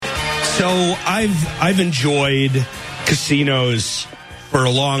So I've enjoyed casinos for a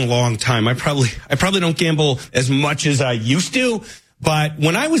long, long time. I probably don't gamble as much as I used to, but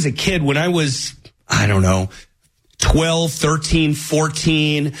when I was a kid, when I was, I don't know, 12, 13,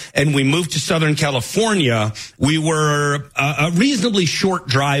 14, and we moved to Southern California, we were a reasonably short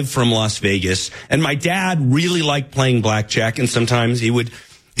drive from Las Vegas, and my dad really liked playing blackjack, and sometimes he would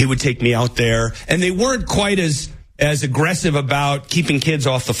take me out there, and they weren't quite as aggressive about keeping kids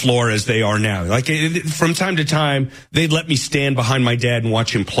off the floor as they are now. Like, from time to time, they'd let me stand behind my dad and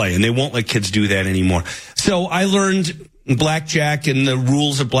watch him play, and they won't let kids do that anymore. So I learned blackjack and the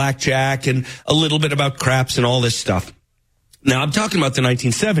rules of blackjack and a little bit about craps and all this stuff. Now, I'm talking about the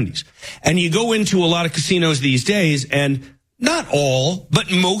 1970s. And you go into a lot of casinos these days, and not all,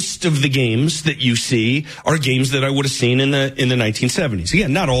 but most of the games that you see are games that I would have seen in the 1970s.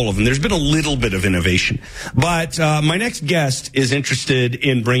 Again, not all of them. There's been a little bit of innovation. But my next guest is interested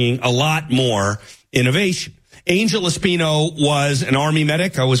in bringing a lot more innovation. Angel Espino was an Army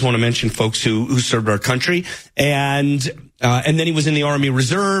medic. I always want to mention folks who served our country. And then he was in the Army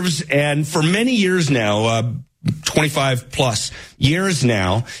Reserves. And for many years now, 25 plus years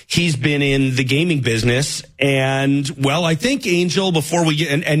now, he's been in the gaming business. And, well, I think, Angel, before we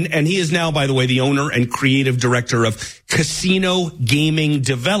get, and he is now, by the way, the owner and creative director of Casino Gaming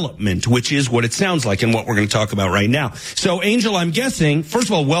Development, which is what it sounds like and what we're going to talk about right now. So, Angel, I'm guessing, first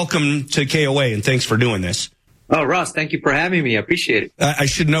of all, welcome to KOA and thanks for doing this. Oh, Ross, thank you for having me. I appreciate it. I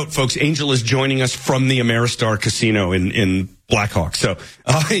should note, folks, Angel is joining us from the Ameristar Casino in Blackhawk. So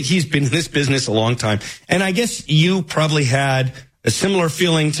he's been in this business a long time. And I guess you probably had a similar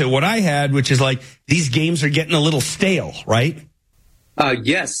feeling to what I had, which is like these games are getting a little stale, right?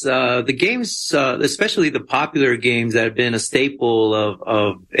 Yes. The games, especially the popular games that have been a staple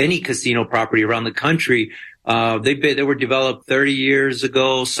of any casino property around the country, they were developed 30 years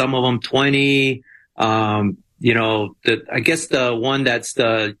ago, some of them 20. I guess the one that's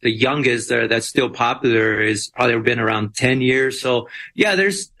the youngest that's still popular is probably been around 10 years. So yeah,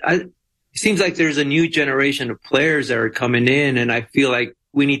 it seems like there's a new generation of players that are coming in, and I feel like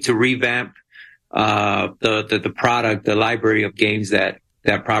we need to revamp, the product, the library of games that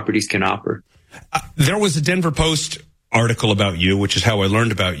properties can offer. There was a Denver Post article about you, which is how I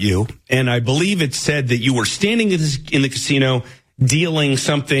learned about you. And I believe it said that you were standing in the casino dealing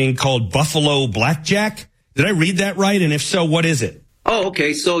something called Buffalo Blackjack. Did I read that right? And if so, what is it? Oh,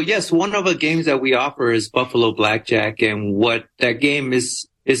 okay. So yes, one of the games that we offer is Buffalo Blackjack. And what that game is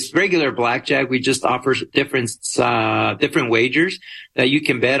regular blackjack. We just offer different wagers that you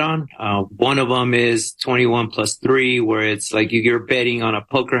can bet on. One of them is 21 plus 3, where it's like you're betting on a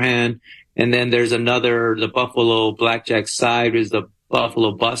poker hand. And then there's another, the Buffalo Blackjack side is the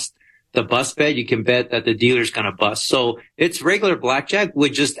Buffalo Bust. The bust bet, you can bet that the dealer's going to bust. So it's regular blackjack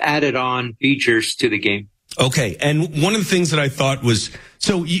with just added on features to the game. Okay. And one of the things that I thought was,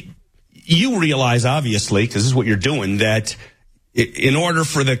 so you realize, obviously, because this is what you're doing, that in order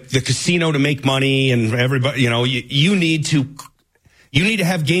for the casino to make money and everybody, you need to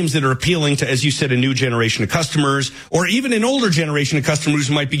have games that are appealing to, as you said, a new generation of customers, or even an older generation of customers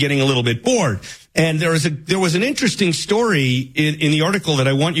who might be getting a little bit bored. And there was an interesting story in the article that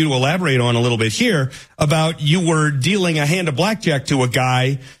I want you to elaborate on a little bit here about you were dealing a hand of blackjack to a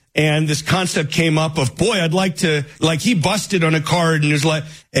guy, and this concept came up of, boy, I'd like to, like, he busted on a card, and there's like,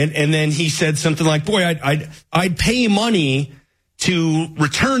 and then he said something like, boy, I'd pay money to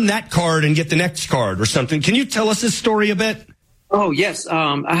return that card and get the next card or something. Can you tell us this story a bit? Oh, yes.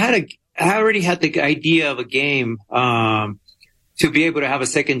 I already had the idea of a game, to be able to have a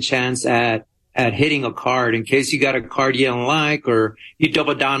second chance at hitting a card in case you got a card you don't like, or you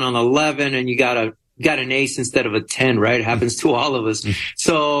double down on 11 and you got an ace instead of a 10, right? It happens to all of us.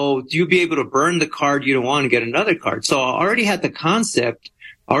 So you'll be able to burn the card you don't want and get another card. So I already had the concept,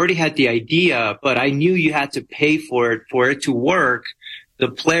 already had the idea, but I knew you had to pay for it to work. The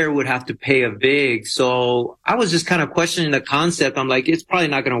player would have to pay a vig. So I was just kind of questioning the concept. I'm like, it's probably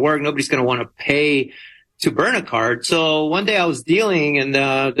not going to work. Nobody's going to want to pay to burn a card. So one day I was dealing, and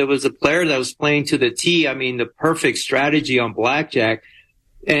there was a player that was playing to the T. I mean, the perfect strategy on blackjack.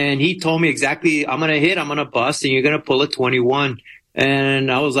 And he told me exactly, I'm going to hit, I'm going to bust, and you're going to pull a 21.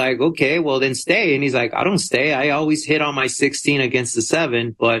 And I was like, okay, well then stay. And he's like, I don't stay. I always hit on my 16 against the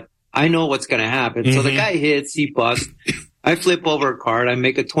 7, but I know what's going to happen. Mm-hmm. So the guy hits, he busts. I flip over a card, I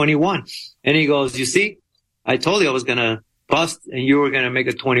make a 21. And he goes, you see, I told you I was going to bust and you were going to make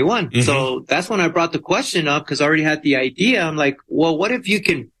a 21. Mm-hmm. So that's when I brought the question up, because I already had the idea. I'm like, well, what if you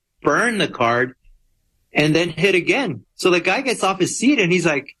can burn the card and then hit again? So the guy gets off his seat and he's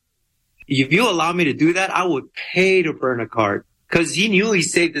like, if you allow me to do that, I would pay to burn a card. because he knew he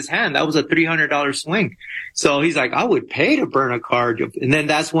saved his hand. That was a $300 swing. So he's like, I would pay to burn a card. And then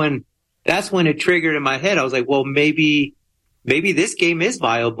that's when it triggered in my head. I was like, well, maybe this game is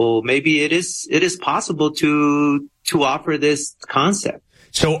viable. Maybe it is possible to offer this concept.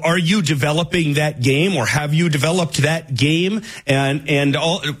 So are you developing that game, or have you developed that game? Answer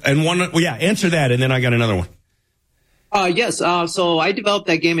that. And then I got another one. Yes. So I developed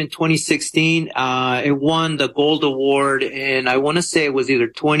that game in 2016. It won the Gold Award, and I want to say it was either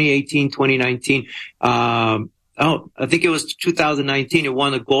 2018, 2019. I think it was 2019. It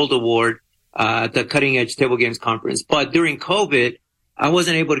won the Gold Award at the Cutting Edge Table Games Conference. But during COVID, I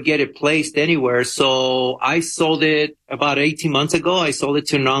wasn't able to get it placed anywhere. So I sold it about 18 months ago. I sold it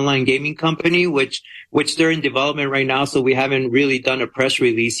to an online gaming company, which they're in development right now. So we haven't really done a press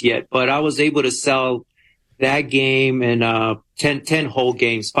release yet, but I was able to sell that game and 10 whole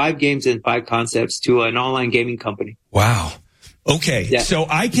games, 5 games and 5 concepts to an online gaming company. Wow. Okay. Yeah. So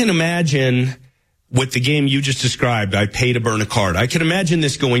I can imagine with the game you just described, I pay to burn a card. I can imagine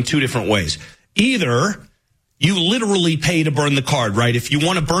this going 2 different ways. Either you literally pay to burn the card, right? If you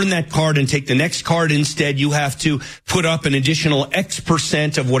want to burn that card and take the next card instead, you have to put up an additional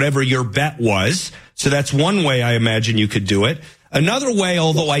X% of whatever your bet was. So that's one way I imagine you could do it. Another way,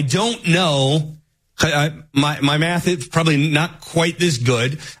 although I don't know, my math is probably not quite this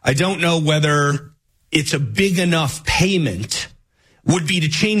good. I don't know whether it's a big enough payment, would be to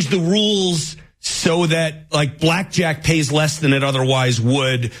change the rules so that like blackjack pays less than it otherwise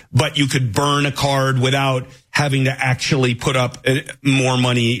would, but you could burn a card without having to actually put up more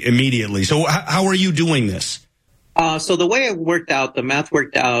money immediately. So how are you doing this? So the way it worked out, the math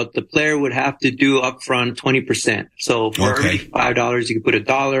worked out, the player would have to do upfront 20%. So for every $5, you could put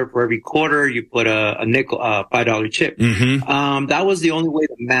 $1. For every quarter, you put a nickel, $5 chip. Mm-hmm. That was the only way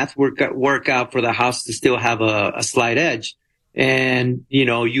the math work out for the house to still have a slight edge. And,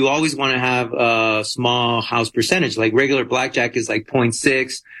 you always want to have a small house percentage, like regular blackjack is like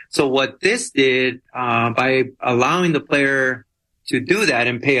 0.6. So what this did, by allowing the player to do that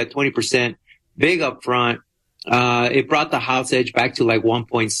and pay a 20% big upfront, it brought the house edge back to like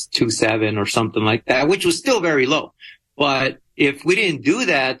 1.27 or something like that, which was still very low. But if we didn't do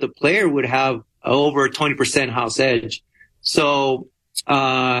that, the player would have over 20% house edge. So,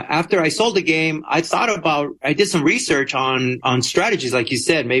 after I sold the game, I did some research on strategies, like you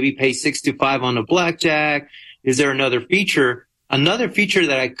said, maybe pay 6 to 5 on the blackjack. Is there another feature? Another feature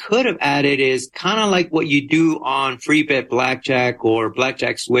that I could have added is kind of like what you do on free bet blackjack or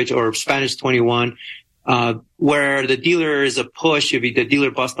blackjack switch or Spanish 21, where the dealer is a push. If the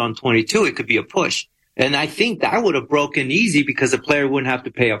dealer busts on 22, it could be a push. And I think that would have broken easy because the player wouldn't have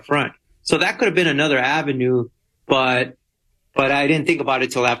to pay up front. So that could have been another avenue, but I didn't think about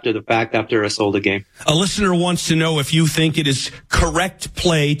it till after the fact, after I sold the game. A listener wants to know if you think it is correct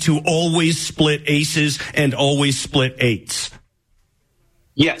play to always split aces and always split eights.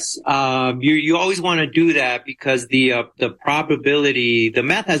 Yes. You always want to do that because the probability, the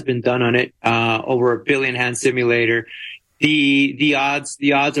math has been done on it, over a billion hand simulator. The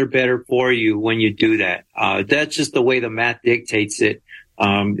odds are better for you when you do that. That's just the way the math dictates it.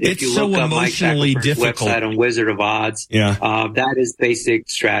 If you look up Mike Shackelford's website on Wizard of Odds, that is basic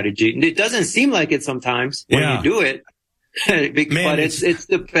strategy. It doesn't seem like it sometimes when you do it, but it's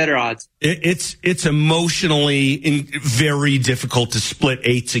the better odds. It's emotionally very difficult to split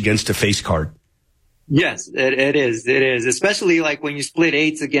eights against a face card. Yes, it is. It is. Especially like when you split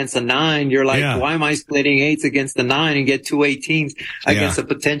eights against a 9, you're like, why am I splitting eights against the 9 and get 2 18s against a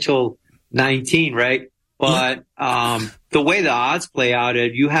potential 19, right? But, the way the odds play out,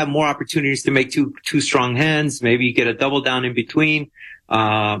 you have more opportunities to make two strong hands. Maybe you get a double down in between,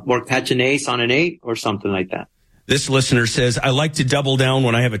 or catch an ace on an 8 or something like that. This listener says, I like to double down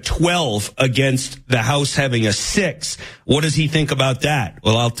when I have a 12 against the house having a 6. What does he think about that?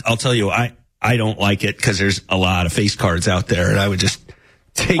 Well, I'll tell you, I don't like it because there's a lot of face cards out there, and I would just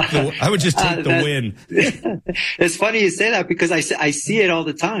take the win. It's funny you say that because I see it all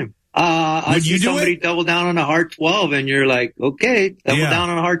the time. I see somebody double down on a hard 12 and you're like, okay, double down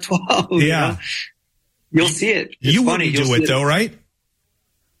on a hard 12. Yeah. You'll see it. It's you funny. Wouldn't do it though, right?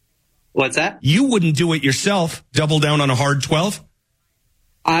 What's that? You wouldn't do it yourself, double down on a hard 12?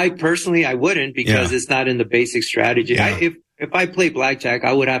 I wouldn't because it's not in the basic strategy. Yeah. If I play blackjack,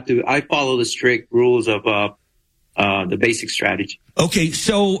 I follow the strict rules of, the basic strategy. Okay,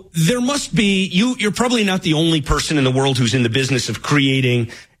 so there must be, you're probably not the only person in the world who's in the business of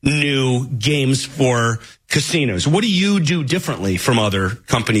creating new games for casinos. What do you do differently from other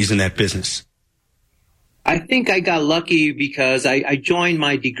companies in that business? I think I got lucky because I joined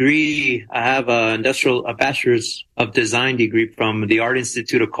my degree. I have a bachelor's of design degree from the Art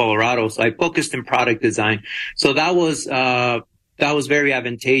Institute of Colorado. So I focused in product design. So that was very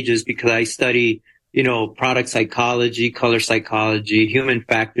advantageous because I study, product psychology, color psychology, human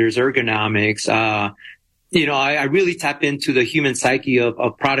factors, ergonomics. I really tap into the human psyche of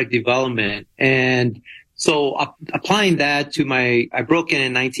product development. And so applying that to I broke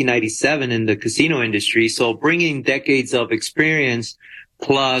in 1997 in the casino industry. So bringing decades of experience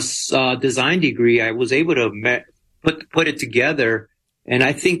plus design degree, I was able to put it together. And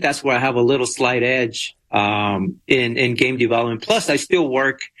I think that's where I have a little slight edge in game development. Plus, I still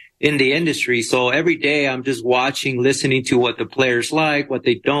work in the industry. So every day I'm just watching, listening to what the players like, what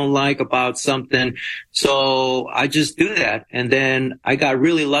they don't like about something. So I just do that. And then I got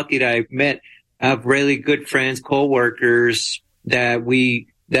really lucky that I have really good friends, coworkers that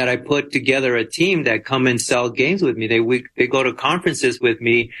I put together a team that come and sell games with me. They go to conferences with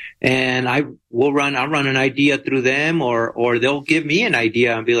me, and I'll run an idea through them, or they'll give me an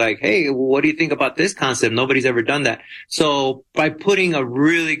idea and be like, "Hey, what do you think about this concept? Nobody's ever done that." So by putting a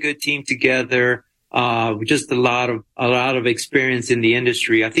really good team together, just a lot of experience in the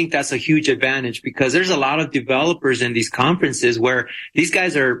industry, I think that's a huge advantage because there's a lot of developers in these conferences where these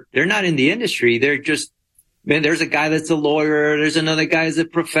guys they're not in the industry. They're just, man, there's a guy that's a lawyer. There's another guy that's a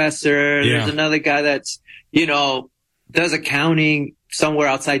professor. Yeah. There's another guy that's, does accounting somewhere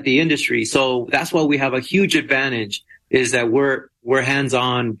outside the industry. So that's why we have a huge advantage is that we're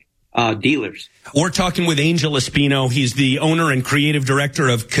hands-on dealers. We're talking with Angel Espino. He's the owner and creative director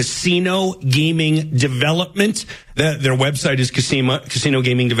of Casino Gaming Development. Their website is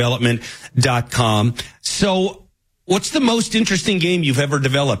casinogamingdevelopment.com. So what's the most interesting game you've ever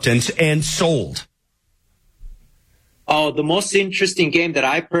developed and sold? Oh, the most interesting game that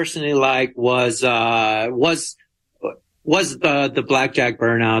I personally like was the Blackjack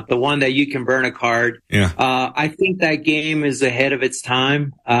Burnout, the one that you can burn a card. Yeah. I think that game is ahead of its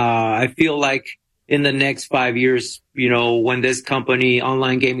time. I feel like in the next 5 years, when this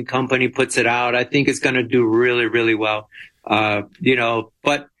online gaming company puts it out, I think it's going to do really, really well.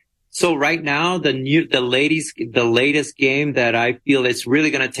 But so right now, the latest game that I feel it's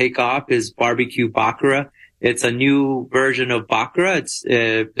really going to take off is Barbecue Baccarat. It's a new version of Baccarat. It's,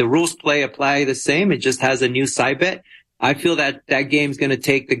 the rules apply the same. It just has a new side bet. I feel that game's going to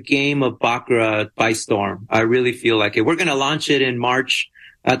take the game of Baccarat by storm. I really feel like it. We're going to launch it in March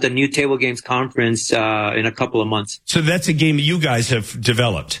at the New Table Games Conference, in a couple of months. So that's a game you guys have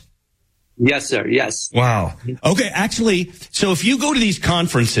developed? Yes, sir. Yes. Wow. Okay. Actually, so if you go to these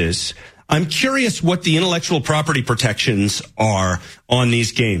conferences, I'm curious what the intellectual property protections are on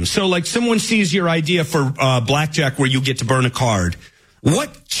these games. So like someone sees your idea for blackjack where you get to burn a card.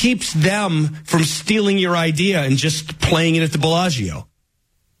 What keeps them from stealing your idea and just playing it at the Bellagio?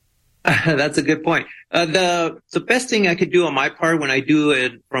 That's a good point. The best thing I could do on my part when I do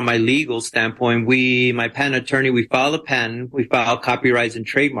it from my legal standpoint, my patent attorney, we file a patent, we file copyrights and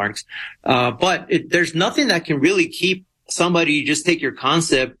trademarks. But there's nothing that can really keep somebody just take your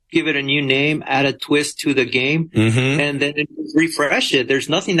concept, give it a new name, add a twist to the game, and then refresh it. There's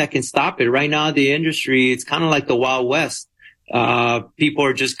nothing that can stop it. Right now, the industry, it's kind of like the Wild West. People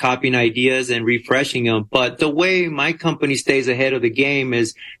are just copying ideas and refreshing them. But the way my company stays ahead of the game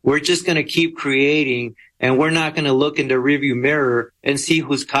is we're just going to keep creating, and we're not going to look in the rearview mirror and see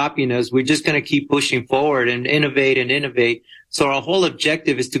who's copying us. We're just going to keep pushing forward and innovate. So our whole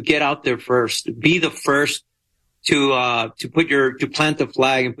objective is to get out there first, be the first to plant the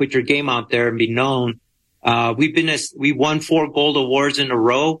flag and put your game out there and be known. We won 4 gold awards in a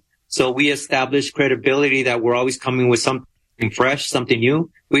row. So we established credibility that we're always coming with something fresh, something new.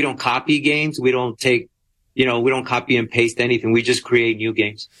 We don't copy games. We don't copy and paste anything. We just create new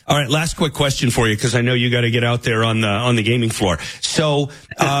games. All right. Last quick question for you, because I know you got to get out there on the gaming floor. So,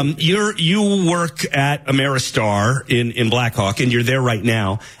 you work at Ameristar in Blackhawk, and you're there right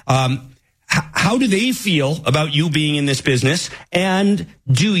now. How do they feel about you being in this business? And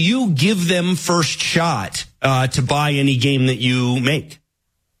do you give them first shot, to buy any game that you make?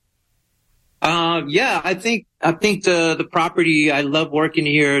 Yeah, I think the property, I love working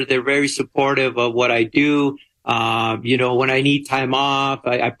here. They're very supportive of what I do. When I need time off,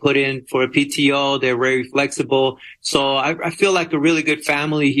 I put in for a PTO. They're very flexible. So I feel like a really good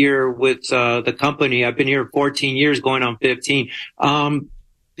family here with, the company. I've been here 14 years, going on 15. I'm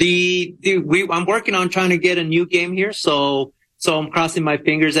working on trying to get a new game here. So I'm crossing my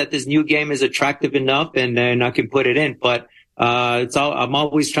fingers that this new game is attractive enough and then I can put it in. But, I'm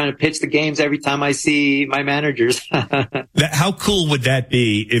always trying to pitch the games every time I see my managers. How cool would that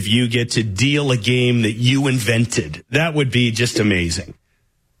be if you get to deal a game that you invented? That would be just amazing.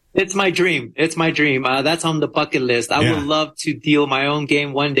 It's my dream. It's my dream. That's on the bucket list. I would love to deal my own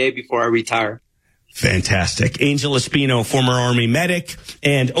game one day before I retire. Fantastic. Angel Espino, former Army medic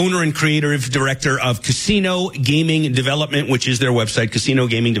and owner and creative director of Casino Gaming Development, which is their website,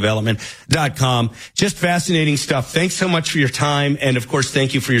 casinogamingdevelopment.com. Just fascinating stuff. Thanks so much for your time. And of course,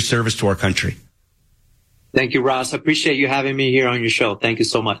 thank you for your service to our country. Thank you, Ross. I appreciate you having me here on your show. Thank you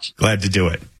so much. Glad to do it.